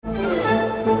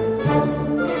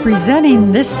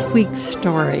Presenting this week's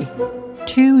story,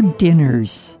 Two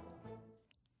Dinners.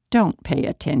 Don't pay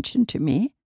attention to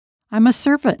me. I'm a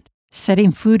servant,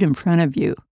 setting food in front of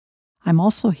you. I'm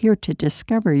also here to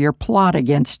discover your plot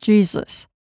against Jesus.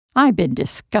 I've been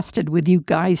disgusted with you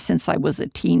guys since I was a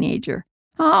teenager.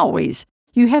 Always.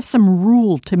 You have some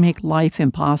rule to make life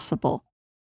impossible.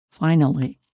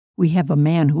 Finally, we have a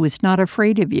man who is not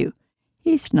afraid of you.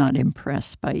 He's not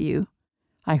impressed by you.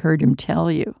 I heard him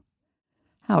tell you.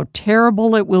 How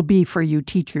terrible it will be for you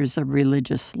teachers of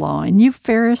religious law, and you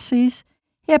Pharisees,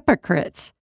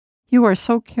 hypocrites. You are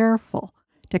so careful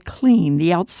to clean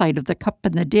the outside of the cup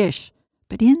and the dish,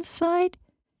 but inside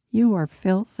you are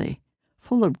filthy,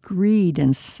 full of greed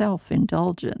and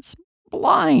self-indulgence.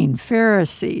 Blind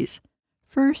Pharisees!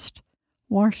 First,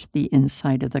 wash the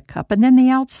inside of the cup, and then the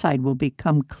outside will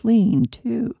become clean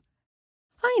too.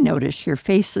 I notice your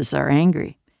faces are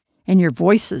angry, and your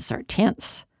voices are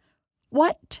tense.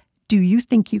 What do you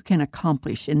think you can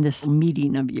accomplish in this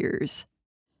meeting of yours?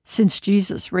 Since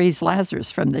Jesus raised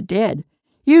Lazarus from the dead,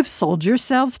 you've sold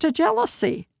yourselves to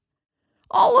jealousy.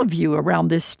 All of you around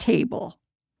this table.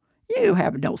 You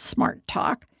have no smart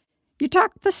talk. You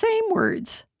talk the same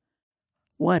words.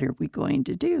 What are we going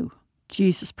to do?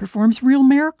 Jesus performs real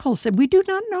miracles, and we do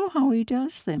not know how he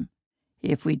does them.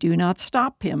 If we do not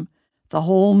stop him, the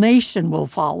whole nation will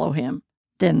follow him.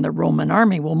 Then the Roman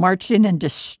army will march in and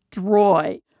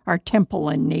destroy our temple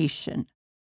and nation.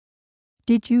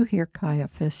 Did you hear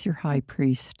Caiaphas, your high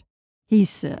priest? He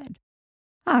said,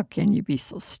 "How can you be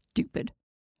so stupid?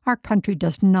 Our country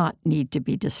does not need to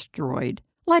be destroyed.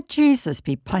 Let Jesus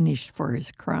be punished for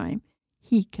his crime.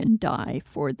 He can die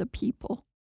for the people."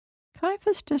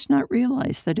 Caiaphas does not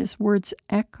realize that his words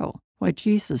echo what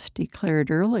Jesus declared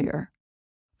earlier.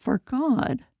 For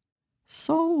God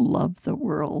so loved the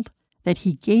world that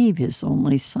he gave his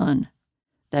only Son,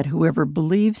 that whoever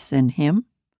believes in him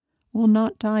will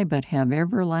not die but have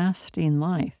everlasting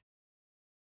life.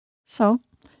 So,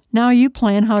 now you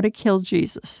plan how to kill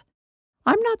Jesus.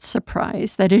 I'm not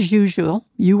surprised that, as usual,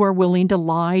 you are willing to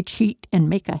lie, cheat, and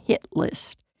make a hit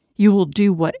list. You will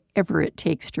do whatever it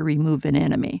takes to remove an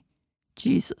enemy.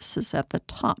 Jesus is at the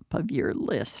top of your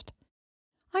list.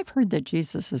 I've heard that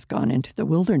Jesus has gone into the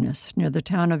wilderness near the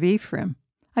town of Ephraim.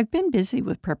 I've been busy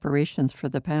with preparations for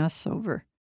the Passover.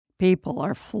 People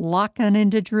are flocking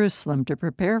into Jerusalem to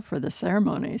prepare for the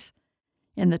ceremonies.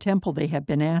 In the temple, they have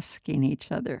been asking each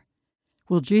other,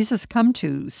 "Will Jesus come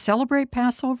to celebrate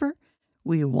Passover?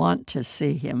 We want to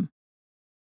see him."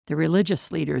 The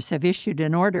religious leaders have issued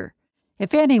an order.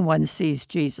 If anyone sees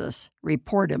Jesus,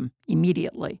 report him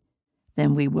immediately.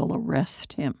 Then we will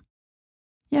arrest him.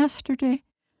 Yesterday,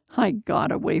 I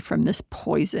got away from this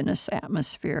poisonous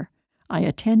atmosphere. I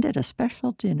attended a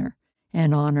special dinner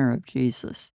in honor of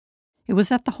Jesus. It was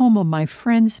at the home of my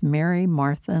friends Mary,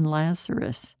 Martha, and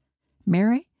Lazarus.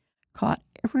 Mary caught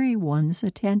everyone's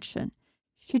attention.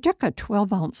 She took a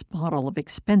 12-ounce bottle of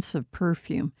expensive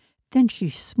perfume. Then she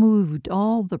smoothed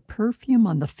all the perfume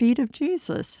on the feet of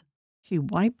Jesus. She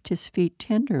wiped his feet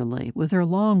tenderly with her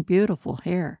long, beautiful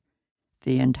hair.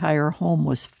 The entire home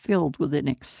was filled with an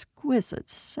exquisite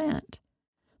scent.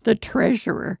 The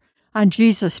treasurer on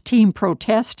Jesus' team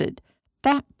protested.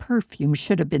 That perfume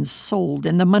should have been sold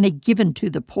and the money given to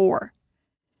the poor.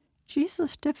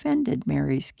 Jesus defended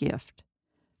Mary's gift.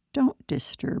 Don't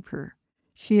disturb her.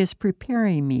 She is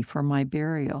preparing me for my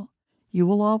burial. You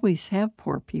will always have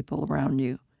poor people around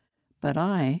you, but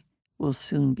I will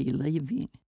soon be leaving.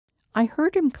 I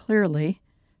heard him clearly,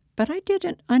 but I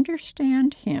didn't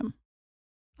understand him.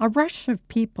 A rush of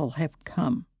people have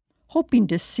come, hoping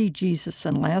to see Jesus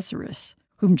and Lazarus,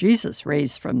 whom Jesus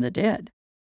raised from the dead.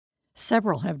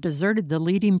 Several have deserted the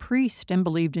leading priest and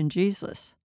believed in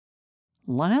Jesus.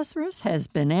 Lazarus has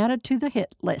been added to the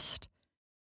hit list.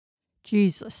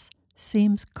 Jesus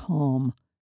seems calm.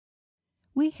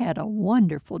 We had a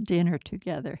wonderful dinner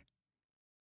together.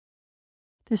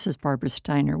 This is Barbara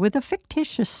Steiner with a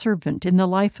fictitious servant in the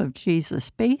life of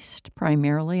Jesus, based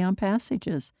primarily on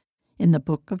passages in the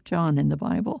book of John in the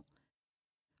Bible.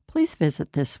 Please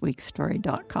visit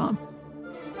thisweekstory.com.